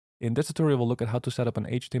In this tutorial, we'll look at how to set up an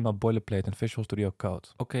HTML boilerplate in Visual Studio Code.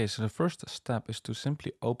 Okay, so the first step is to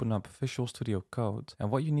simply open up Visual Studio Code.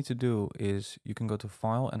 And what you need to do is you can go to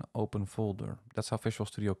File and Open Folder. That's how Visual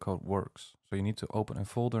Studio Code works. So you need to open a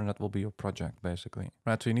folder and that will be your project basically.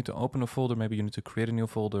 Right, so you need to open a folder, maybe you need to create a new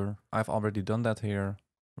folder. I've already done that here,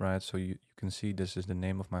 right? So you can see this is the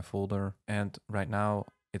name of my folder. And right now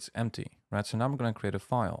it's empty, right? So now I'm going to create a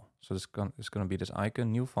file. So it's going to be this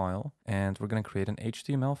icon, new file, and we're going to create an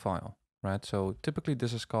HTML file, right? So typically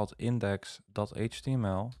this is called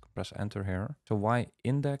index.html. Press enter here. So why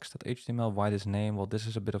index.html? Why this name? Well, this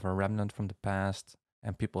is a bit of a remnant from the past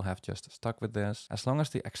and people have just stuck with this. As long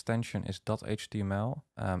as the extension is .html,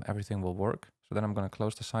 everything will work. So then I'm going to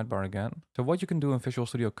close the sidebar again. So what you can do in Visual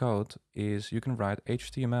Studio Code is you can write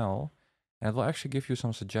HTML and it will actually give you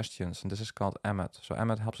some suggestions, and this is called Emmet. So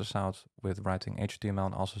Emmet helps us out with writing HTML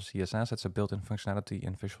and also CSS. It's a built-in functionality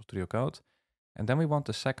in Visual Studio Code. And then we want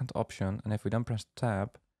the second option, and if we then press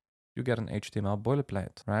tab, you get an HTML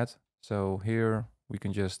boilerplate, right? So here we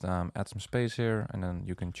can just add some space here, and then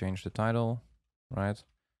you can change the title, right?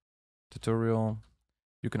 Tutorial.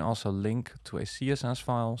 You can also link to a CSS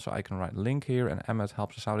file. So I can write link here, and Emmet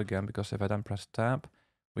helps us out again, because if I then press tab,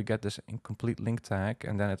 we get this incomplete link tag,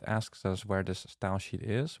 and then it asks us where this style sheet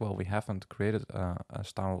is. Well, we haven't created a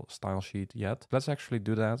style sheet yet. Let's actually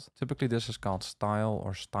do that. Typically, this is called style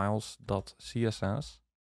or styles.css,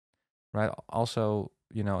 right? Also,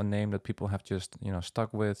 you know, a name that people have just, you know,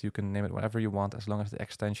 stuck with. You can name it whatever you want as long as the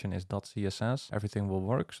extension is .css. Everything will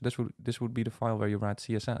work. So this would be the file where you write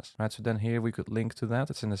CSS, right? So then here we could link to that.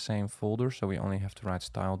 It's in the same folder, so we only have to write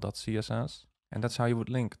style.css. And that's how you would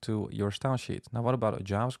link to your style sheet. Now, what about a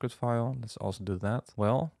JavaScript file? Let's also do that.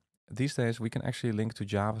 Well, these days we can actually link to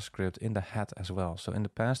JavaScript in the head as well. So in the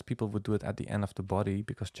past, people would do it at the end of the body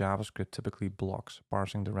because JavaScript typically blocks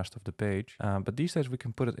parsing the rest of the page. But these days we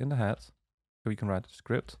can put it in the head. So we can write a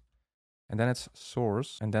script and then it's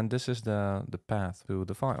source. And then this is the path to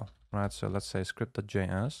the file, right? So let's say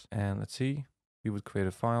script.js, and let's see, we would create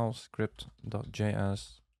a file,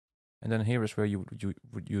 script.js. And then here is where you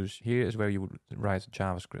would write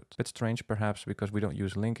JavaScript. A bit strange perhaps because we don't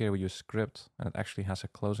use link here, we use script, and it actually has a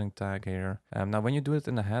closing tag here. Now when you do it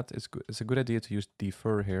in the head, it's a good idea to use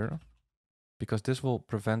defer here, because this will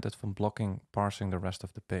prevent it from blocking parsing the rest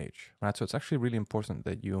of the page, right? So it's actually really important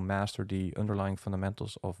that you master the underlying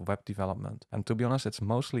fundamentals of web development. And to be honest, it's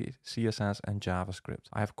mostly CSS and JavaScript.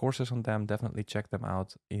 I have courses on them, definitely check them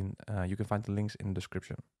out. You can find the links in the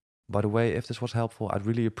description. By the way, if this was helpful, I'd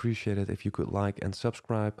really appreciate it if you could like and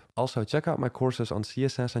subscribe. Also, check out my courses on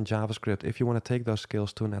CSS and JavaScript if you want to take those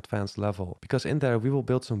skills to an advanced level. Because in there, we will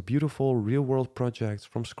build some beautiful real-world projects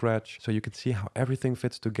from scratch so you can see how everything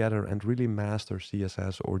fits together and really master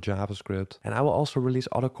CSS or JavaScript. And I will also release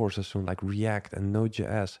other courses soon, like React and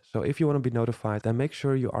Node.js. So if you want to be notified, then make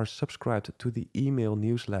sure you are subscribed to the email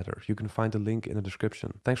newsletter. You can find the link in the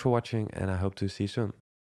description. Thanks for watching, and I hope to see you soon.